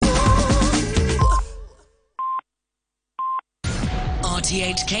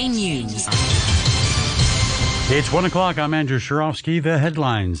RTHK News. It's 1 o'clock. I'm Andrew Shirovsky. The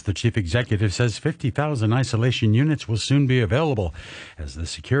headlines. The chief executive says 50,000 isolation units will soon be available, as the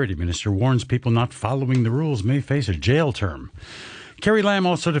security minister warns people not following the rules may face a jail term. Carrie Lam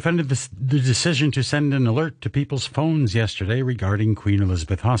also defended the decision to send an alert to people's phones yesterday regarding Queen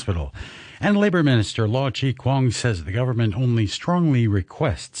Elizabeth Hospital. And Labour Minister Law Chi Kwong says the government only strongly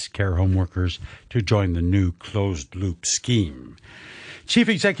requests care home workers to join the new closed-loop scheme. Chief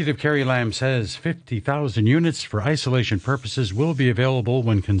Executive Carrie Lam says 50,000 units for isolation purposes will be available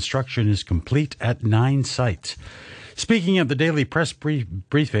when construction is complete at 9 sites. Speaking at the daily press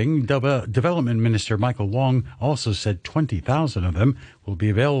briefing, Development Minister Michael Wong also said 20,000 of them will be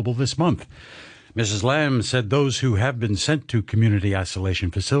available this month. Mrs. Lam said those who have been sent to community isolation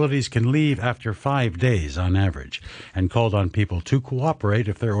facilities can leave after 5 days on average, and called on people to cooperate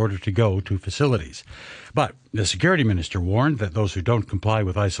if they're ordered to go to facilities. But the security minister warned that those who don't comply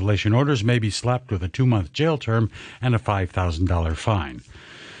with isolation orders may be slapped with a 2-month jail term and a $5,000 fine.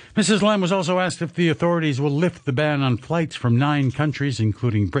 Mrs. Lam was also asked if the authorities will lift the ban on flights from 9 countries,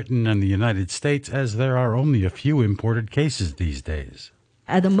 including Britain and the United States, as there are only a few imported cases these days.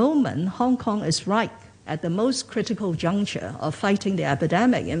 At the moment, Hong Kong is right at the most critical juncture of fighting the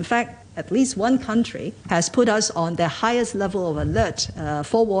epidemic. In fact, at least one country has put us on the highest level of alert,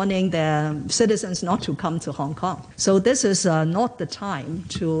 forewarning their citizens not to come to Hong Kong. So this is not the time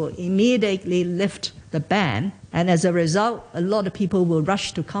to immediately lift the ban. And as a result, a lot of people will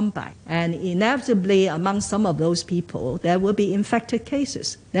rush to come back. And inevitably, among some of those people, there will be infected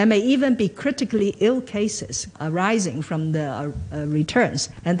cases. There may even be critically ill cases arising from the returns.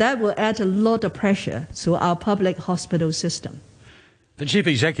 And that will add a lot of pressure to our public hospital system. The chief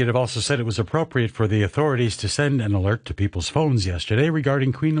executive also said it was appropriate for the authorities to send an alert to people's phones yesterday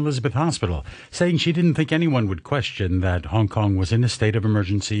regarding Queen Elizabeth Hospital, saying she didn't think anyone would question that Hong Kong was in a state of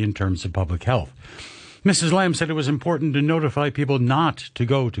emergency in terms of public health. Mrs. Lam said it was important to notify people not to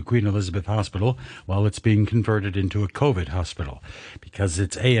go to Queen Elizabeth Hospital while it's being converted into a COVID hospital, because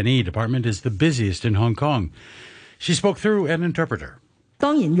its A&E department is the busiest in Hong Kong. She spoke through an interpreter.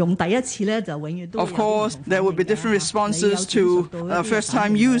 Of course, there will be different responses to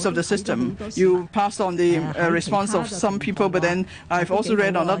first-time use of the system. You passed on the response of some people, but then I've also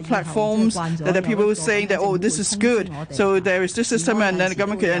read on other platforms that there are people saying that, oh, this is good, so there is this system, and then the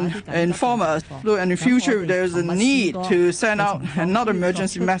government can inform us. And in the future, there is a need to send out another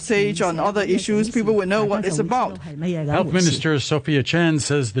emergency message on other issues. People will know what it's about. Health Minister Sophia Chan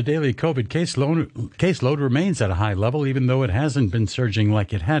says the daily COVID caseload remains at a high level, even though it hasn't been surging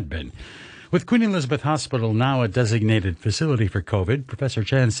like it had been. With Queen Elizabeth Hospital now a designated facility for COVID, Professor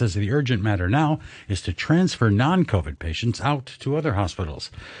Chan says the urgent matter now is to transfer non-COVID patients out to other hospitals.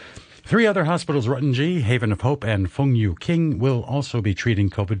 3 other hospitals, Ruttenji, Haven of Hope, and Fung Yu King, will also be treating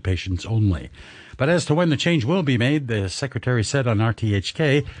COVID patients only. But as to when the change will be made, the Secretary said on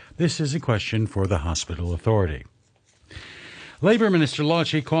RTHK, this is a question for the hospital authority. Labour Minister Law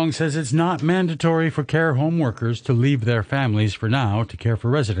Chi Kwong says it's not mandatory for care home workers to leave their families for now to care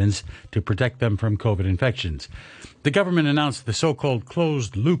for residents to protect them from COVID infections. The government announced the so-called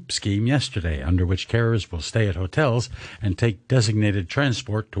closed-loop scheme yesterday, under which carers will stay at hotels and take designated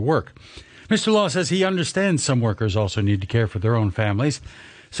transport to work. Mr. Law says he understands some workers also need to care for their own families,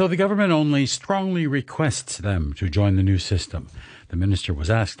 so the government only strongly requests them to join the new system. The minister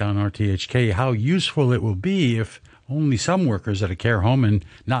was asked on RTHK how useful it will be if only some workers at a care home, and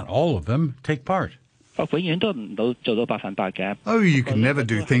not all of them, take part. Oh, you can never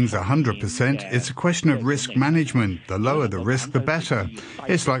do things 100%. It's a question of risk management. The lower the risk, the better.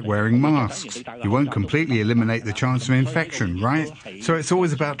 It's like wearing masks. You won't completely eliminate the chance of infection, right? So it's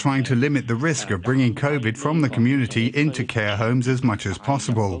always about trying to limit the risk of bringing COVID from the community into care homes as much as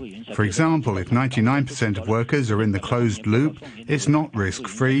possible. For example, if 99% of workers are in the closed loop, it's not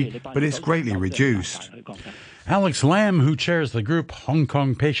risk-free, but it's greatly reduced. Alex Lam, who chairs the group Hong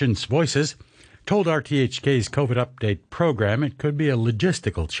Kong Patients' Voices, told RTHK's COVID Update program it could be a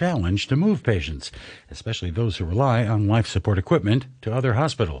logistical challenge to move patients, especially those who rely on life support equipment, to other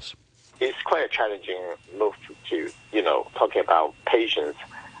hospitals. It's quite a challenging move to, talking about patients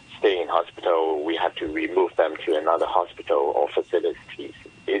staying in hospital. We have to remove them to another hospital or facilities.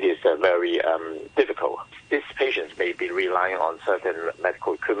 It is very difficult. These patients may be relying on certain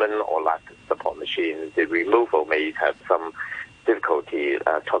medical equipment or life support machines. The removal may have some difficulty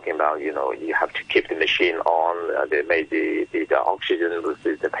talking about, you have to keep the machine on. There may be the oxygen with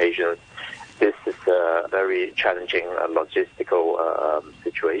the patient. This is a very challenging logistical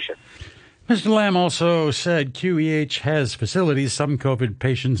situation. Mr. Lam also said QEH has facilities some COVID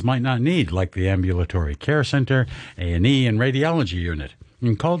patients might not need, like the ambulatory care center, A&E, and radiology unit,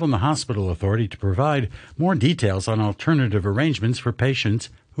 and called on the hospital authority to provide more details on alternative arrangements for patients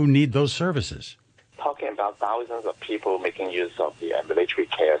who need those services. Talking about thousands of people making use of the ambulatory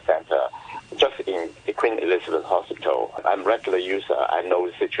care center, just in the Queen Elizabeth Hospital. I'm a regular user. I know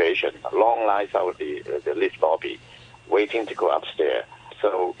the situation. Long lines out the lift lobby, waiting to go upstairs.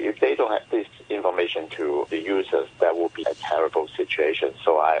 So if they don't have this information to the users, that will be a terrible situation.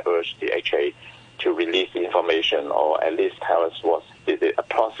 So I urge the HA to release the information or at least tell us what the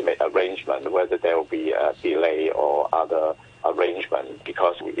approximate arrangement, whether there will be a delay or other arrangement.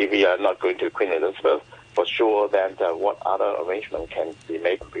 Because if we are not going to Queen Elizabeth, for sure, then what other arrangement can be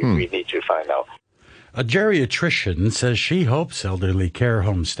made, we need to find out. A geriatrician says she hopes elderly care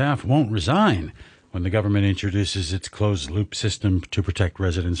home staff won't resign when the government introduces its closed-loop system to protect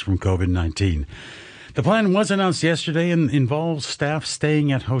residents from COVID-19. The plan was announced yesterday and involves staff staying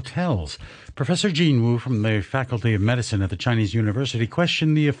at hotels. Professor Jin Wu from the Faculty of Medicine at the Chinese University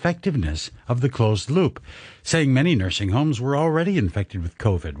questioned the effectiveness of the closed loop, saying many nursing homes were already infected with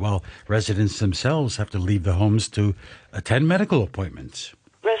COVID, while residents themselves have to leave the homes to attend medical appointments.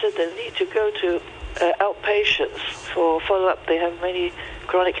 Residents need to go to outpatients for follow-up. They have many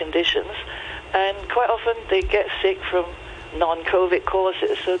chronic conditions, and quite often they get sick from non-COVID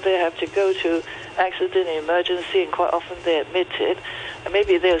causes, so they have to go to accident and emergency, and quite often they're admitted, and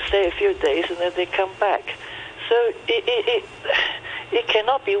maybe they'll stay a few days and then they come back. So it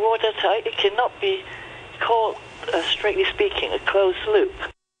cannot be watertight. It cannot be called, strictly speaking, a closed loop.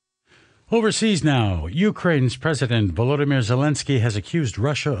 Overseas now, Ukraine's President Volodymyr Zelensky has accused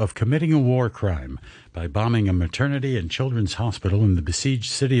Russia of committing a war crime by bombing a maternity and children's hospital in the besieged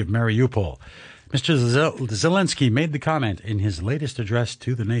city of Mariupol. Mr. Zelensky made the comment in his latest address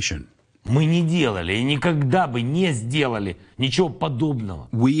to the nation. Мы не делали и никогда бы не сделали ничего подобного.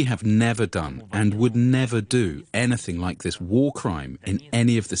 We have never done and would never do anything like this war crime in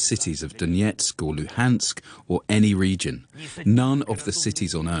any of the cities of Donetsk or Luhansk or any region. None of the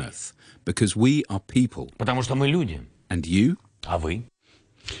cities on earth. Because we are people. Потому что мы люди. And you? А вы?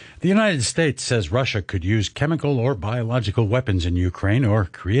 The United States says Russia could use chemical or biological weapons in Ukraine or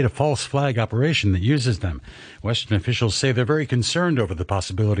create a false flag operation that uses them. Western officials say they're very concerned over the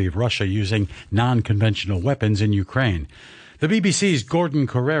possibility of Russia using non-conventional weapons in Ukraine. The BBC's Gordon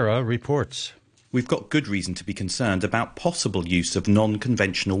Correra reports. We've got good reason to be concerned about possible use of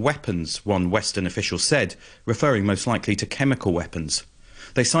non-conventional weapons, one Western official said, referring most likely to chemical weapons.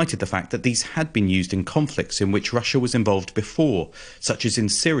 They cited the fact that these had been used in conflicts in which Russia was involved before, such as in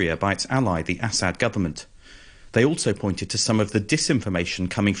Syria by its ally, the Assad government. They also pointed to some of the disinformation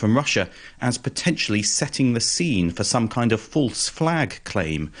coming from Russia as potentially setting the scene for some kind of false flag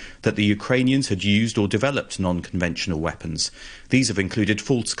claim that the Ukrainians had used or developed non-conventional weapons. These have included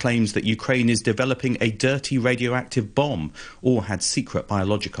false claims that Ukraine is developing a dirty radioactive bomb or had secret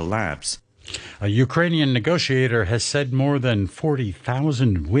biological labs. A Ukrainian negotiator has said more than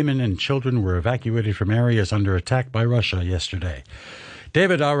 40,000 women and children were evacuated from areas under attack by Russia yesterday.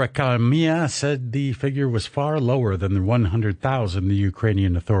 David Arakhamia said the figure was far lower than the 100,000 the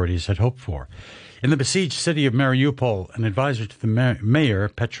Ukrainian authorities had hoped for. In the besieged city of Mariupol, an advisor to the mayor,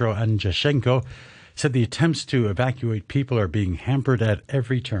 Petro Anjashenko, said the attempts to evacuate people are being hampered at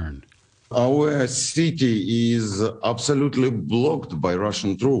every turn. Our city is absolutely blocked by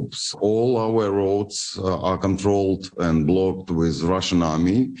Russian troops. All our roads are controlled and blocked with Russian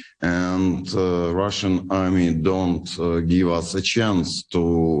army, and Russian army don't give us a chance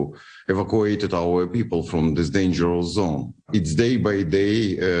to evacuate our people from this dangerous zone. It's day by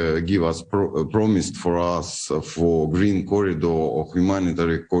day give us promised for us for green corridor or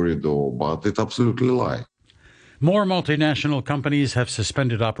humanitarian corridor, but it's absolutely lie. More multinational companies have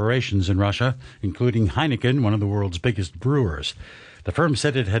suspended operations in Russia, including Heineken, one of the world's biggest brewers. The firm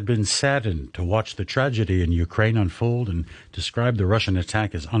said it had been saddened to watch the tragedy in Ukraine unfold and described the Russian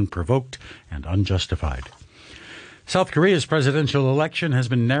attack as unprovoked and unjustified. South Korea's presidential election has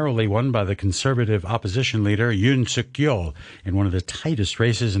been narrowly won by the conservative opposition leader Yoon Suk-yeol in one of the tightest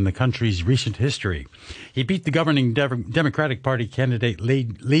races in the country's recent history. He beat the governing Democratic Party candidate Lee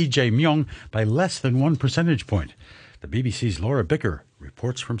Jae-myung by less than 1 percentage point. The BBC's Laura Bicker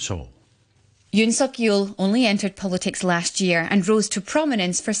reports from Seoul. Yoon Suk-yeol only entered politics last year and rose to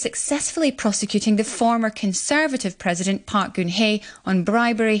prominence for successfully prosecuting the former Conservative President Park Geun-hye on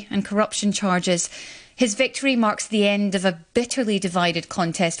bribery and corruption charges. His victory marks the end of a bitterly divided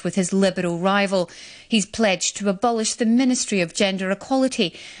contest with his Liberal rival. He's pledged to abolish the Ministry of Gender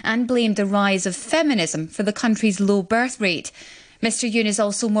Equality and blamed the rise of feminism for the country's low birth rate. Mr Yoon is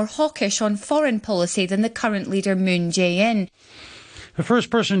also more hawkish on foreign policy than the current leader Moon Jae-in. The first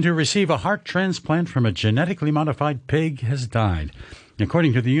person to receive a heart transplant from a genetically modified pig has died.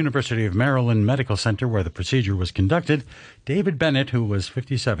 According to the University of Maryland Medical Center, where the procedure was conducted, David Bennett, who was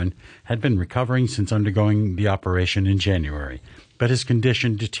 57, had been recovering since undergoing the operation in January, but his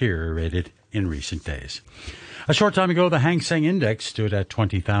condition deteriorated in recent days. A short time ago, the Hang Seng Index stood at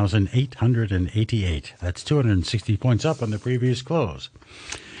 20,888. That's 260 points up on the previous close.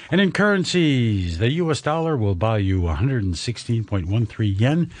 And in currencies, the U.S. dollar will buy you 116.13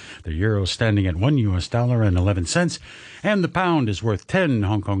 yen, the euro standing at $1 and 11 cents, and the pound is worth 10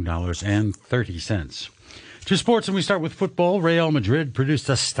 Hong Kong dollars and 30 cents. To sports, and we start with football. Real Madrid produced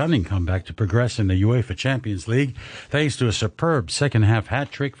a stunning comeback to progress in the UEFA Champions League, thanks to a superb second-half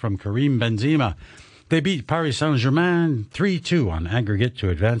hat-trick from Karim Benzema. They beat Paris Saint-Germain 3-2 on aggregate to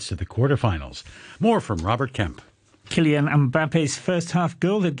advance to the quarterfinals. More from Robert Kemp. Kylian Mbappe's first-half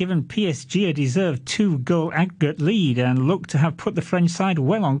goal had given PSG a deserved 2-goal aggregate lead and looked to have put the French side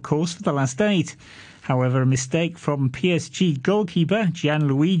well on course for the last 8. However, a mistake from PSG goalkeeper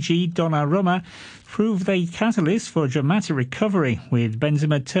Gianluigi Donnarumma proved the catalyst for a dramatic recovery, with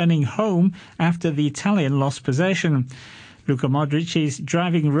Benzema turning home after the Italian lost possession. Luka Modric's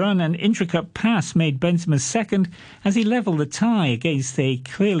driving run and intricate pass made Benzema second as he levelled the tie against a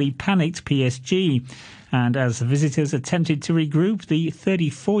clearly panicked PSG. And as the visitors attempted to regroup, the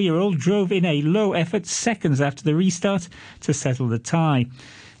 34-year-old drove in a low effort seconds after the restart to settle the tie.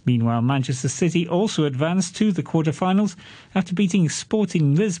 Meanwhile, Manchester City also advanced to the quarter-finals after beating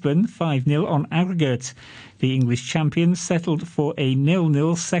Sporting Lisbon 5-0 on aggregate. The English champions settled for a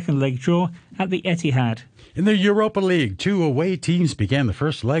 0-0 second-leg draw at the Etihad. In the Europa League, 2 away teams began the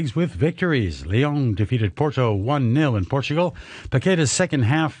first legs with victories. Lyon defeated Porto 1-0 in Portugal. Paqueta's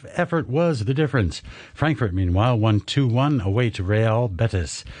second-half effort was the difference. Frankfurt, meanwhile, won 2-1 away to Real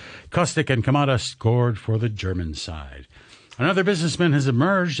Betis. Kostic and Kamada scored for the German side. Another businessman has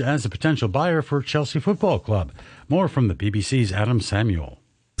emerged as a potential buyer for Chelsea Football Club. More from the BBC's Adam Samuel.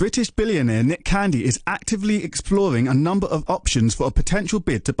 British billionaire Nick Candy is actively exploring a number of options for a potential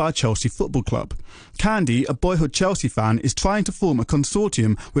bid to buy Chelsea Football Club. Candy, a boyhood Chelsea fan, is trying to form a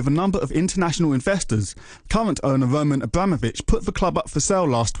consortium with a number of international investors. Current owner Roman Abramovich put the club up for sale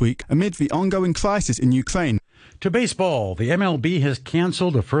last week amid the ongoing crisis in Ukraine. To baseball, the MLB has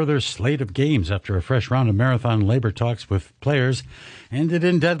canceled a further slate of games after a fresh round of marathon labor talks with players ended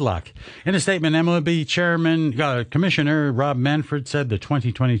in deadlock. In a statement, MLB Commissioner Rob Manfred said the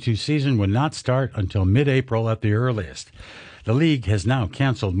 2022 season would not start until mid-April at the earliest. The league has now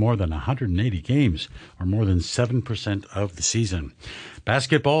canceled more than 180 games, or more than 7% of the season.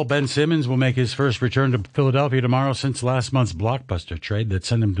 Basketball, Ben Simmons will make his first return to Philadelphia tomorrow since last month's blockbuster trade that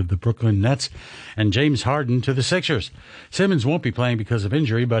sent him to the Brooklyn Nets and James Harden to the Sixers. Simmons won't be playing because of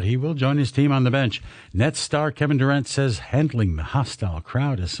injury, but he will join his team on the bench. Nets star Kevin Durant says handling the hostile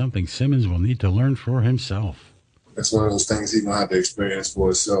crowd is something Simmons will need to learn for himself. That's one of those things he's going to have to experience for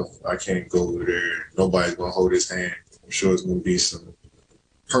himself. I can't go over there. Nobody's going to hold his hand. I'm sure it's going to be some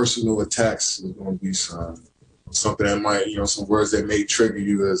personal attacks. There's going to be something that might, some words that may trigger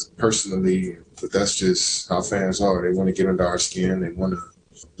you as personally, but that's just how fans are. They want to get under our skin. They want to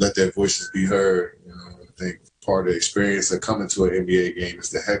let their voices be heard. I think part of the experience of coming to an NBA game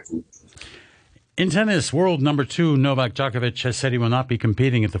is the heckle. In tennis, world number 2 Novak Djokovic has said he will not be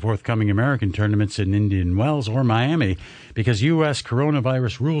competing at the forthcoming American tournaments in Indian Wells or Miami because U.S.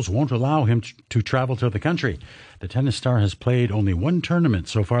 coronavirus rules won't allow him to travel to the country. The tennis star has played only one tournament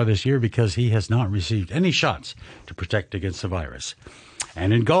so far this year because he has not received any shots to protect against the virus.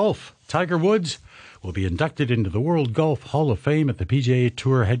 And in golf, Tiger Woods will be inducted into the World Golf Hall of Fame at the PGA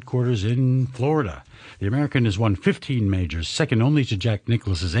Tour headquarters in Florida. The American has won 15 majors, second only to Jack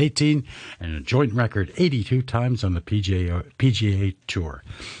Nicklaus's 18, and a joint record 82 times on the PGA Tour.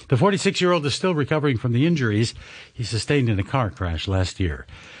 The 46-year-old is still recovering from the injuries he sustained in a car crash last year.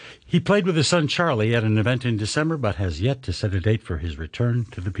 He played with his son Charlie at an event in December, but has yet to set a date for his return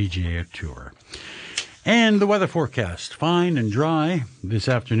to the PGA Tour. And the weather forecast, fine and dry this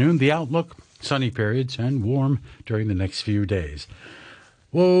afternoon. The outlook, sunny periods and warm during the next few days.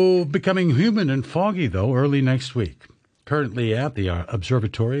 Well, becoming humid and foggy, though, early next week. Currently at the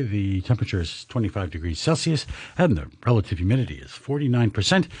observatory, the temperature is 25 degrees Celsius and the relative humidity is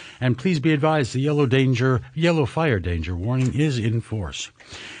 49%. And please be advised the yellow fire danger warning is in force.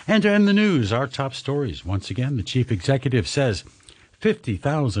 And to end the news, our top stories. Once again, the chief executive says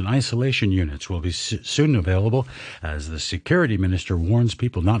 50,000 isolation units will be soon available as the security minister warns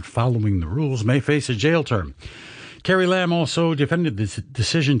people not following the rules may face a jail term. Carrie Lam also defended the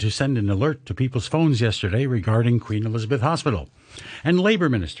decision to send an alert to people's phones yesterday regarding Queen Elizabeth Hospital. And Labour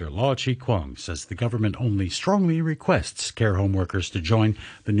Minister Law Chi Kwong says the government only strongly requests care home workers to join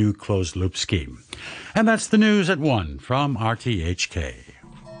the new closed-loop scheme. And that's the news at 1 from RTHK.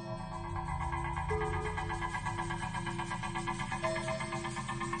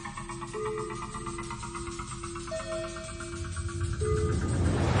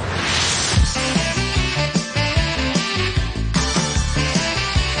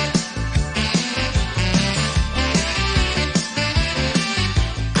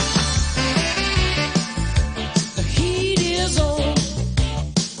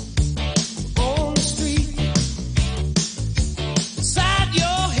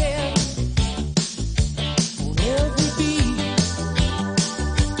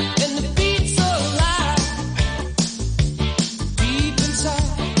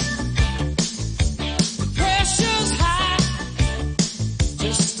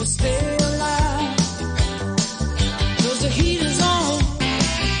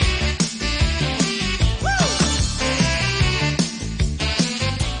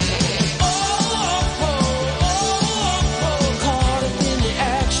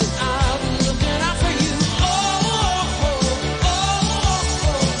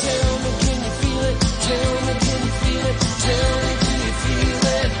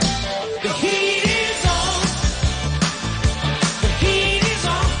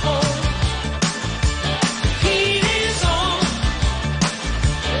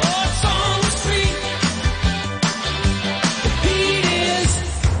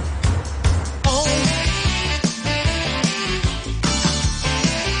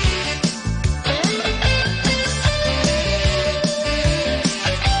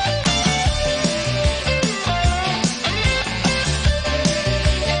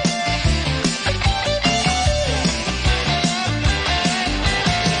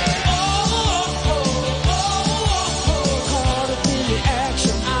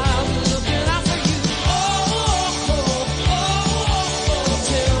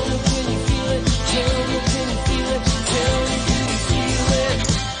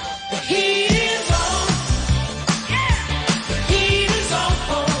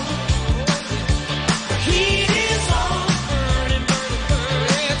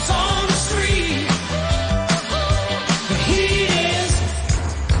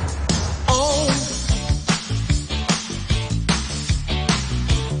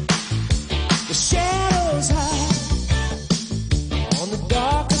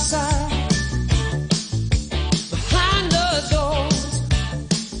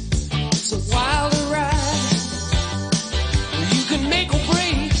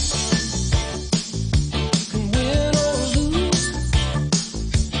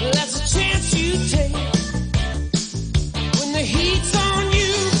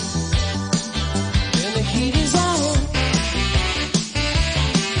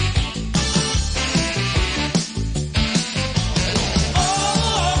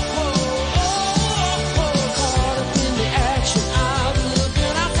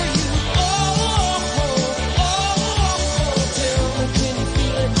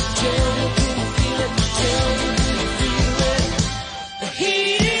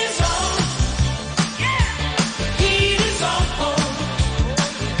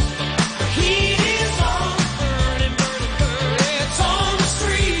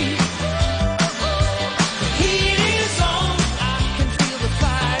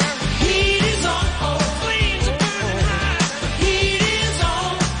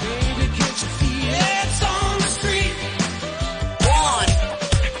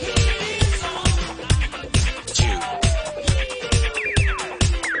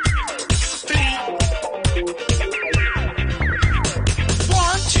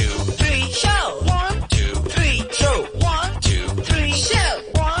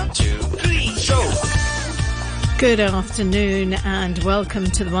 Good afternoon and welcome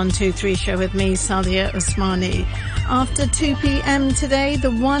to the 123 show with me, Sadia Usmani. After 2 p.m. today,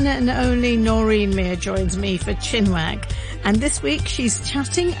 the one and only Noreen Mir joins me for Chinwag. And this week she's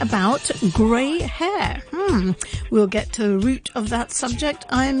chatting about grey hair. We'll get to the root of that subject,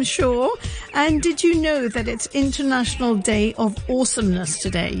 I'm sure. And did you know that it's International Day of Awesomeness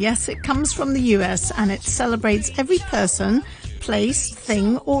today? Yes, it comes from the US and it celebrates every person, place,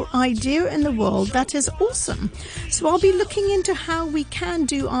 thing or idea in the world that is awesome. So I'll be looking into how we can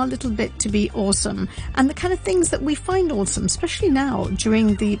do our little bit to be awesome and the kind of things that we find awesome, especially now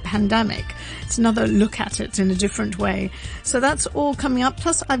during the pandemic. It's another look at it in a different way. So that's all coming up.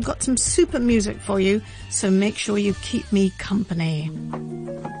 Plus I've got some super music for you, so make sure you keep me company.